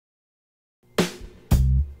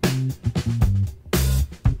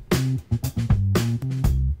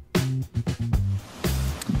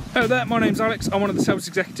Hello there, my name's Alex. I'm one of the sales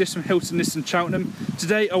executives from Hylton, Nissan, Cheltenham.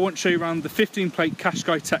 Today I want to show you around the 15-plate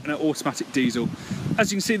Qashqai Tekna automatic diesel.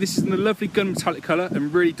 As you can see, this is in a lovely gun metallic colour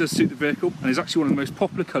and really does suit the vehicle, and is actually one of the most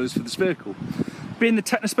popular colours for this vehicle. Being the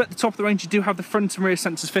Tekna spec at the top of the range, you do have the front and rear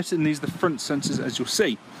sensors fitted, and these are the front sensors as you'll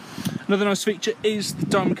see. Another nice feature is the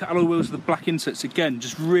diamond cut alloy wheels with the black inserts, again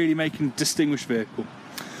just really making a distinguished vehicle.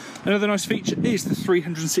 Another nice feature is the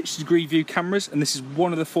 360-degree view cameras, and this is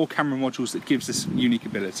one of the 4 camera modules that gives this unique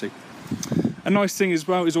ability. A nice thing as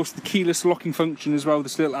well is also the keyless locking function as well.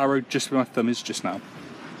 This little arrow just where my thumb is just now.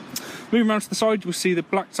 Moving around to the side, you'll see the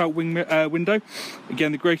blacked out window.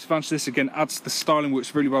 Again, the great advantage of this again adds to the styling,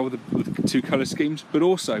 works really well with the 2 colour schemes, but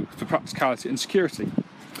also for practicality and security.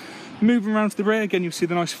 Moving around to the rear, again you'll see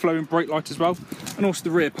the nice flowing brake light as well, and also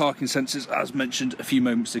the rear parking sensors as mentioned a few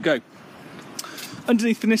moments ago.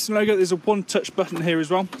 Underneath the Nissan logo, there's a one-touch button here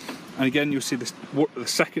as well, and again you'll see the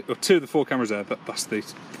second or 2 of the 4 cameras there. That's the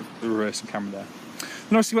reversing camera there.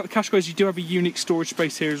 The nice thing about the Qashqai is you do have a unique storage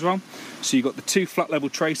space here as well. So you've got the 2 flat level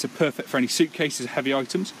trays, so perfect for any suitcases or heavy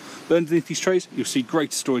items. But underneath these trays, you'll see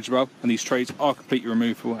greater storage as well, and these trays are completely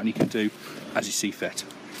removable, and you can do as you see fit.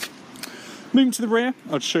 Moving to the rear,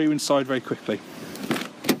 I'll just show you inside very quickly.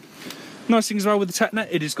 Nice thing as well with the Tekna,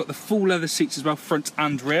 it has got the full leather seats as well, front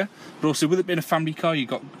and rear. But also with it being a family car, you've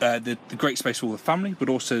got the great space for all the family, but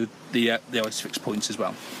also the ice fix points as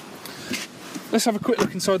well. Let's have a quick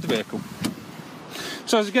look inside the vehicle.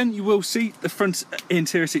 So as again, you will see the front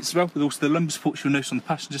interior seats as well, with also the lumbar supports you'll notice on the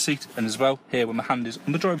passenger seat, and as well here when my hand is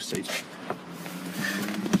on the driver's seat.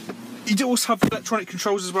 You do also have electronic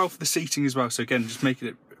controls as well for the seating as well, so again, just making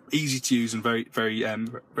it easy to use and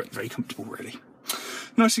very comfortable really.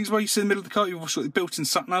 Nice thing as well, you see in the middle of the car, you've also got the built-in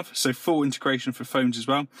sat-nav, so full integration for phones as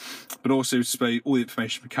well, but also display all the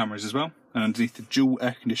information for cameras as well, and underneath the dual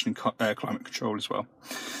air conditioning climate control as well.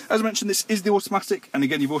 As I mentioned, this is the automatic, and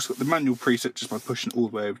again you've also got the manual preset just by pushing all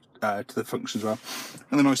the way over to the function as well.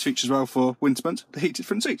 And the nice feature as well for winter months, the heated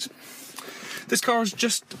front seats. This car has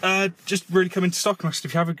just really come into stock, and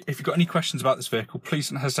if you've got any questions about this vehicle, please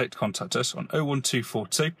don't hesitate to contact us on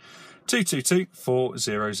 01242 222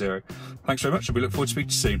 400. Thanks very much, and we look forward to speaking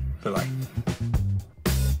to you soon. Bye bye.